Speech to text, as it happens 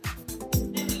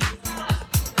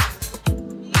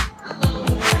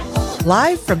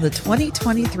Live from the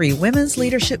 2023 Women's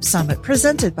Leadership Summit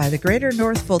presented by the Greater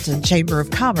North Fulton Chamber of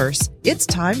Commerce, it's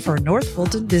time for North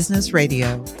Fulton Business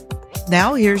Radio.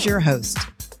 Now here's your host.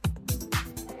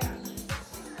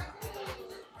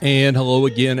 And hello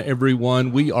again,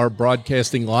 everyone. We are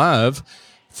broadcasting live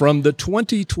from the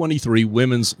 2023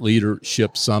 Women's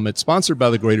Leadership Summit, sponsored by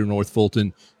the Greater North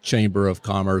Fulton Chamber of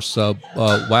Commerce.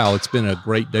 Wow, it's been a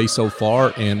great day so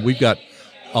far, and we've got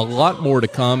a lot more to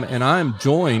come. And I'm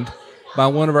joined by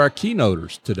one of our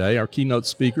keynoters today, our keynote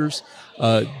speakers.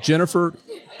 Jennifer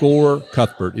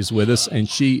Gore-Cuthbert is with us, and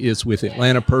she is with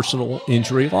Atlanta Personal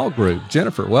Injury Law Group.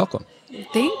 Jennifer, welcome.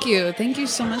 Thank you. Thank you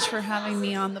so much for having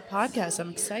me on the podcast. I'm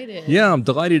excited. Yeah, I'm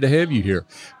delighted to have you here.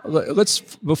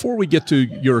 Before we get to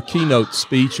your keynote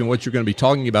speech and what you're going to be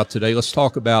talking about today, let's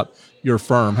talk about your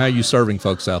firm. How are you serving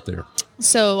folks out there?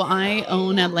 So I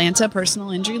own Atlanta Personal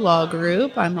Injury Law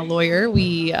Group. I'm a lawyer.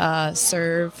 We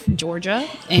serve Georgia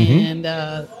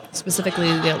and specifically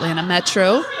the Atlanta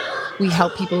Metro. We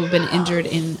help people who've been injured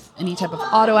in any type of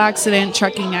auto accident,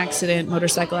 trucking accident,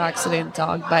 motorcycle accident,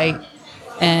 dog bite,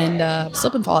 and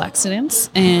slip and fall accidents.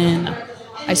 And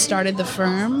I started the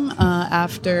firm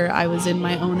after I was in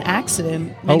my own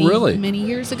accident many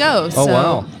years ago.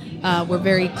 Wow. We're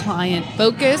very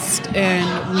client-focused,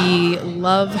 and we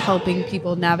love helping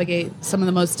people navigate some of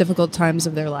the most difficult times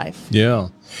of their life. Yeah.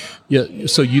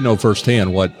 So you know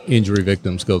firsthand what injury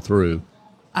victims go through.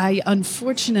 I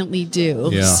unfortunately do.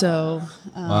 Yeah. So.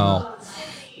 Wow.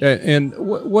 And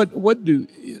what do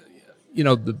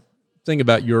the thing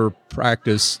about your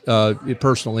practice,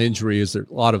 personal injury, is there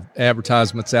a lot of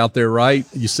advertisements out there, right?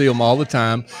 You see them all the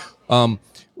time.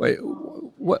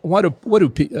 What do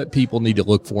people need to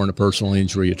look for in a personal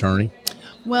injury attorney?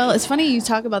 Well, it's funny you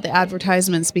talk about the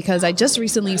advertisements, because I just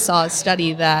recently saw a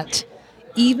study that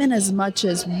even as much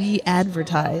as we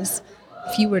advertise,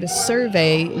 if you were to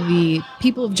survey the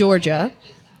people of Georgia,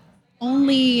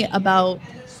 only about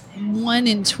 1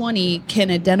 in 20 can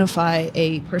identify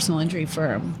a personal injury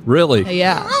firm. Really?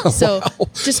 Yeah. So Wow.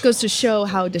 Just goes to show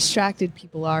how distracted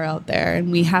people are out there,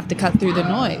 and we have to cut through the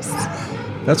noise.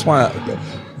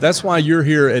 That's why you're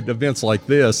here at events like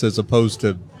this, as opposed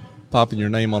to popping your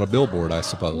name on a billboard, I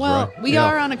suppose, Well, right? we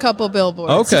are on a couple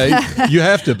billboards. Okay. You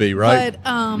have to be, right?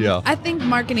 But I think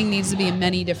marketing needs to be in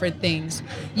many different things.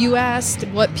 You asked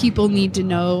what people need to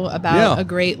know about a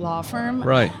great law firm.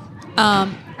 Right.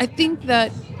 I think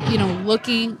that,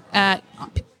 looking at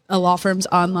a law firm's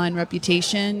online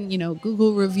reputation,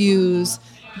 Google reviews,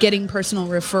 getting personal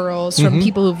referrals from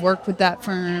people who've worked with that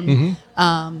firm.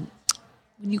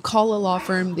 When you call a law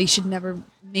firm, they should never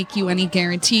make you any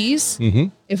guarantees.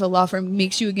 If a law firm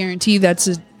makes you a guarantee, that's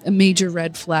a major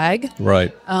red flag.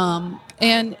 Right.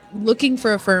 And looking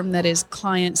for a firm that is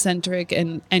client-centric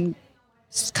and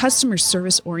customer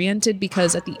service-oriented,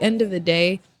 because at the end of the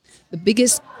day, the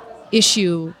biggest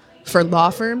issue for law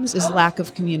firms is lack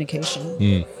of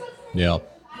communication. Yeah,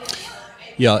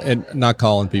 and not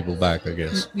calling people back, I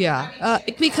guess. Yeah,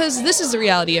 because this is the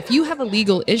reality. If you have a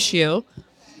legal issue,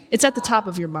 it's at the top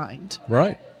of your mind.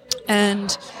 Right.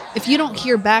 And if you don't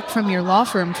hear back from your law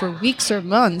firm for weeks or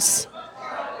months,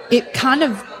 it kind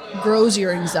of grows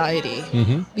your anxiety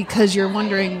because you're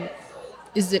wondering,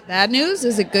 is it bad news?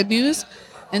 Is it good news?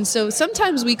 And so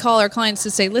sometimes we call our clients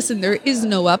to say, listen, there is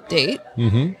no update,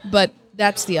 but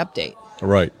that's the update.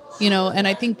 Right. And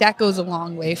I think that goes a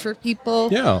long way for people.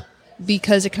 Yeah.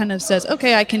 Because it kind of says,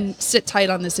 okay, I can sit tight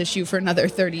on this issue for another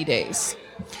 30 days.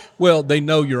 Well, they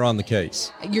know you're on the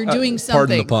case. You're doing something.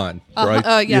 Pardon the pun,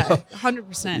 right? Yeah,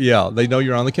 100%. Yeah, they know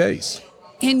you're on the case.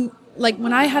 And like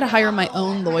when I had to hire my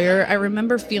own lawyer, I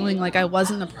remember feeling like I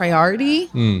wasn't a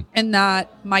priority and that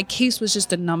my case was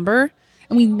just a number.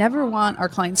 And we never want our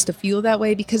clients to feel that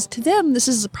way, because to them, this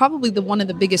is probably one of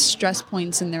the biggest stress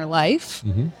points in their life.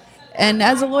 And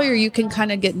as a lawyer, you can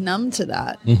kind of get numb to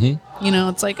that.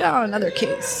 It's like, oh, another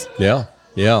case.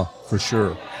 Yeah, for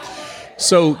sure.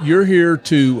 So you're here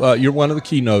you're one of the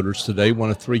keynoters today,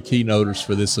 one of 3 keynoters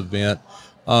for this event.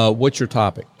 What's your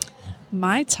topic?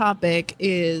 My topic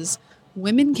is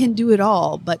women can do it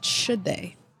all, but should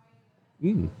they?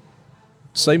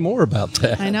 Say more about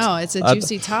that. I know, it's a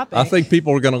juicy topic. I think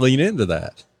people are going to lean into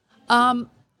that.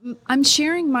 I'm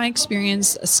sharing my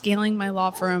experience scaling my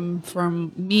law firm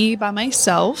from me by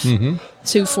myself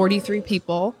to 43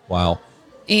 people. Wow.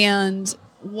 And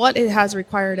what it has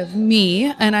required of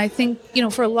me. And I think,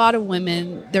 for a lot of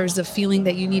women, there's a feeling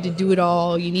that you need to do it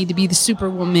all. You need to be the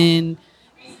superwoman.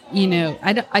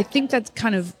 I think that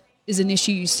kind of is an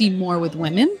issue you see more with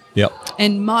women. Yep.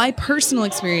 And my personal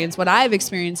experience, what I've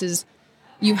experienced is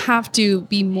you have to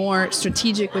be more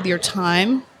strategic with your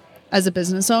time as a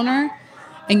business owner.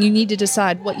 And you need to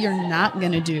decide what you're not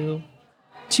going to do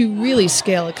to really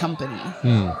scale a company.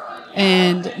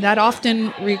 And that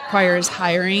often requires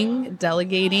hiring,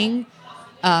 delegating,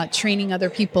 training other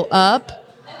people up,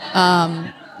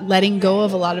 letting go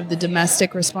of a lot of the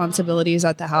domestic responsibilities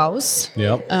at the house.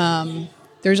 Yep.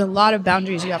 There's a lot of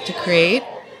boundaries you have to create.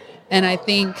 And I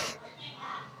think,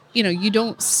 you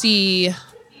don't see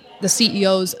the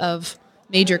CEOs of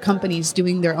major companies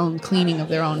doing their own cleaning of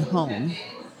their own home.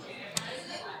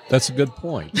 That's a good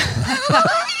point.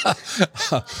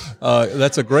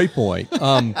 That's a great point.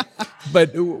 But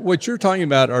what you're talking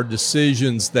about are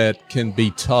decisions that can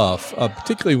be tough,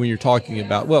 particularly when you're talking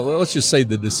about, well, let's just say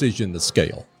the decision to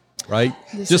scale, right?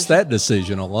 Just that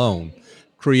decision alone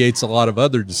creates a lot of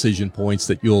other decision points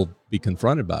that you'll be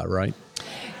confronted by, right?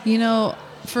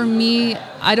 For me,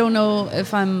 I don't know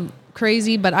if I'm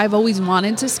crazy, but I've always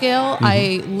wanted to scale.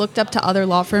 I looked up to other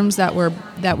law firms that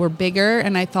were bigger,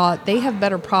 and I thought they have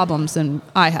better problems than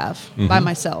I have by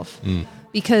myself.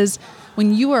 Because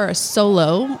when you are a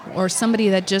solo or somebody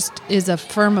that just is a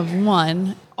firm of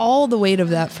one, all the weight of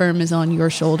that firm is on your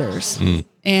shoulders,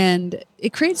 and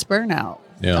it creates burnout.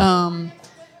 Yeah.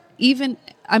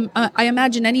 I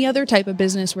imagine any other type of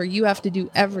business where you have to do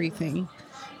everything.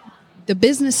 The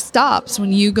business stops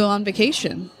when you go on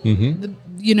vacation.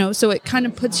 So it kind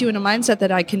of puts you in a mindset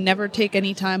that I can never take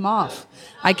any time off.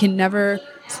 I can never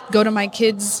go to my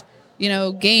kids'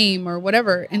 game or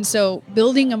whatever. And so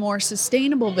building a more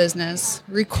sustainable business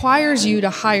requires you to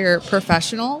hire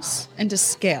professionals and to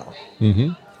scale.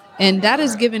 And that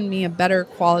has given me a better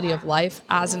quality of life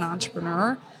as an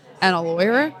entrepreneur and a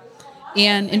lawyer.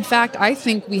 And in fact, I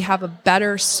think we have a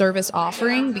better service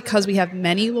offering because we have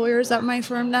many lawyers at my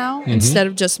firm now instead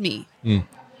of just me.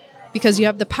 Because you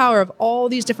have the power of all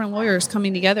these different lawyers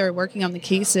coming together, working on the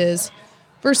cases,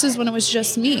 versus when it was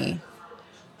just me.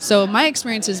 So my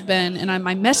experience has been, and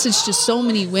my message to so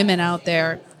many women out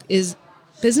there is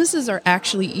businesses are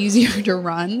actually easier to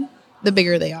run the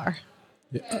bigger they are.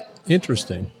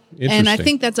 Interesting. And I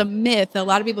think that's a myth. A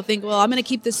lot of people think, well, I'm going to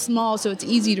keep this small so it's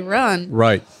easy to run.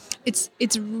 Right.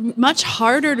 It's much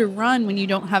harder to run when you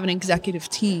don't have an executive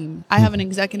team. I have an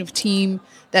executive team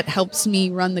that helps me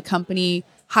run the company,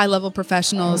 high-level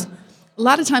professionals. A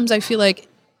lot of times I feel like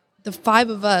the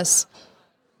five of us,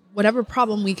 whatever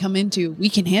problem we come into, we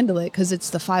can handle it because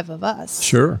it's the five of us.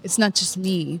 Sure. It's not just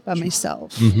me by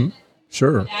myself.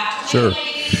 Sure.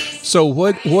 So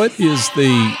what were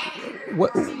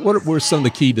some of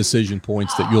the key decision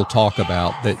points that you'll talk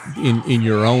about that in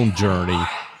your own journey?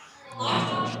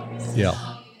 Yeah.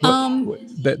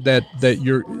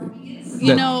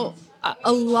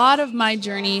 A lot of my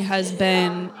journey has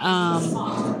been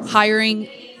hiring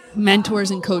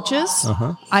mentors and coaches.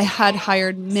 I had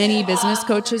hired many business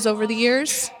coaches over the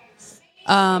years.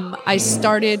 I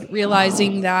started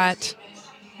realizing that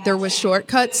there was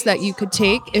shortcuts that you could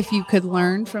take if you could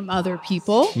learn from other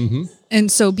people.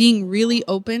 And so being really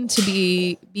open to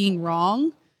being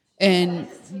wrong and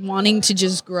wanting to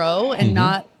just grow and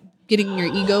not getting your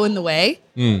ego in the way.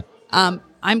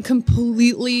 I'm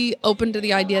completely open to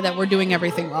the idea that we're doing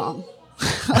everything wrong.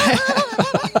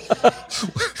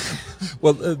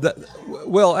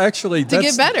 Actually, to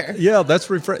get better. Yeah, that's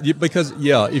refreshing because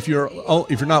if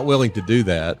you're not willing to do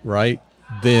that, right,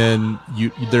 then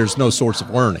there's no source of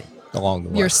learning along the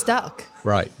way. You're stuck.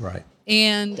 Right.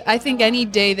 And I think any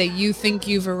day that you think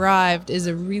you've arrived is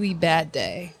a really bad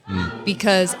day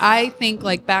because I think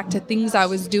back to things I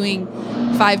was doing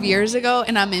 5 years ago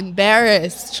and I'm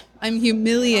embarrassed. I'm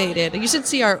humiliated. You should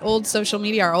see our old social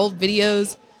media, our old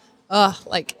videos.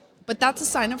 But that's a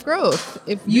sign of growth.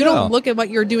 If you don't look at what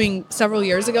you're doing several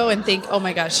years ago and think, oh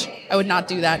my gosh, I would not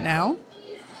do that now,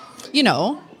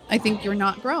 I think you're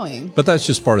not growing. But that's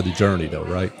just part of the journey though,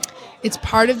 right? It's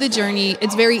part of the journey.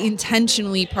 It's very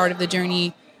intentionally part of the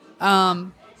journey.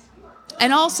 And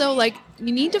also, you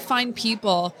need to find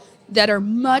people that are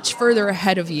much further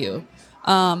ahead of you.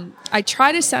 I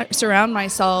try to surround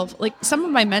myself, some of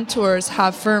my mentors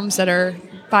have firms that are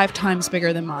 5 times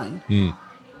bigger than mine.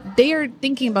 They are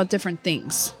thinking about different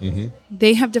things.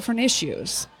 They have different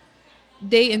issues.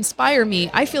 They inspire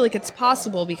me. I feel like it's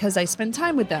possible because I spend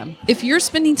time with them. If you're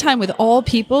spending time with all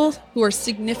people who are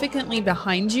significantly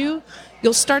behind you,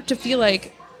 you'll start to feel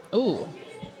like, oh,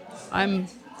 I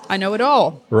know it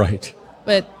all. Right.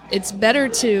 But it's better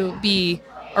to be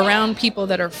around people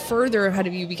that are further ahead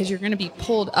of you because you're going to be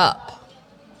pulled up.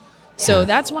 So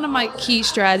that's one of my key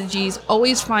strategies,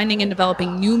 always finding and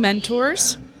developing new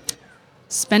mentors,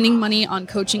 spending money on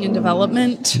coaching and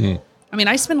development.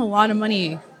 I spend a lot of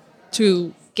money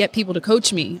to get people to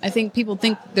coach me. I think people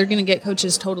think they're going to get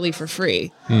coaches totally for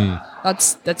free.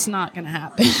 That's not going to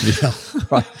happen. Yeah,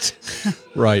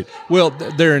 right. Well,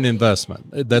 they're an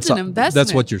investment. That's an investment.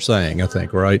 That's what you're saying, I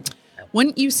think, right?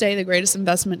 Wouldn't you say the greatest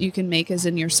investment you can make is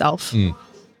in yourself?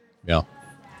 Yeah.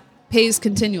 Pays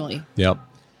continually. Yep.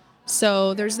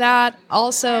 So there's that.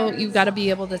 Also, you've got to be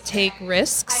able to take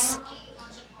risks,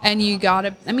 and you got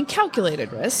to,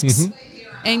 calculated risks,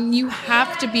 and you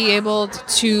have to be able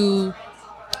to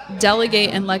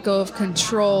delegate and let go of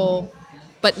control,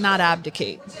 but not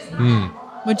abdicate,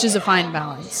 which is a fine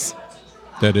balance.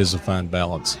 That is a fine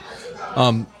balance.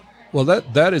 Well,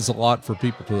 that is a lot for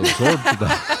people to absorb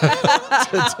today.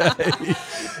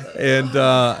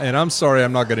 And I'm sorry,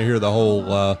 I'm not going to hear the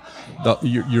whole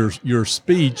your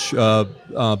speech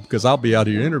because I'll be out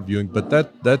here interviewing. But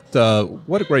that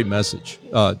what a great message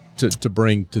to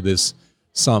bring to this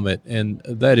summit, and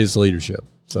that is leadership.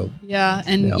 So yeah,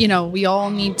 and we all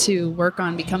need to work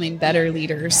on becoming better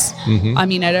leaders.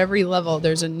 At every level,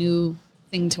 there's a new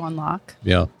thing to unlock.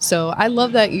 Yeah. So I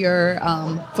love that you're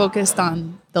focused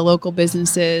on the local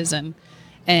businesses and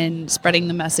spreading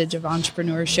the message of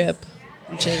entrepreneurship,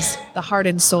 which is the heart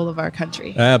and soul of our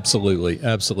country. Absolutely.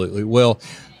 Absolutely. Well,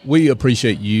 we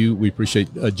appreciate you. We appreciate,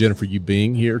 Jennifer, you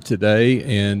being here today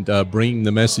and bringing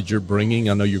the message you're bringing.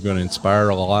 I know you're going to inspire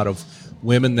a lot of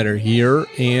women that are here,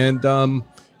 and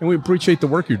we appreciate the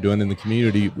work you're doing in the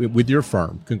community with your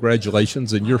firm.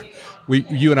 Congratulations. And you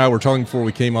and I were talking before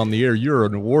we came on the air. You're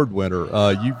an award winner.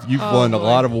 You've won a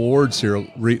lot of awards here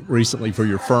recently for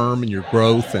your firm and your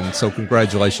growth, and so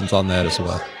congratulations on that as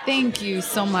well. Thank you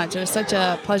so much. It was such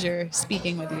a pleasure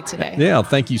speaking with you today. Yeah,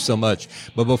 thank you so much.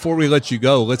 But before we let you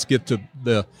go, let's get to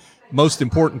the most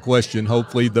important question,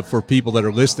 hopefully, for people that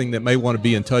are listening that may want to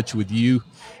be in touch with you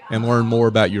and learn more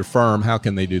about your firm. How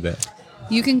can they do that?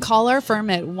 You can call our firm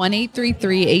at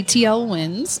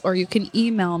 1-833-ATL-WINS, or you can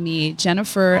email me,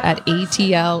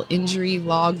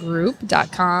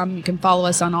 Jennifer@ATLinjurylawgroup.com. You can follow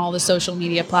us on all the social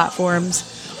media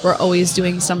platforms. We're always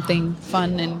doing something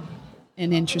fun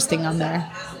and interesting on there.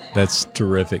 That's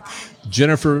terrific.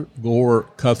 Jennifer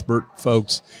Gore-Cuthbert,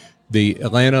 folks, the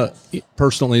Atlanta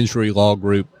Personal Injury Law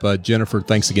Group. Jennifer,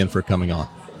 thanks again for coming on.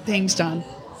 Thanks, John.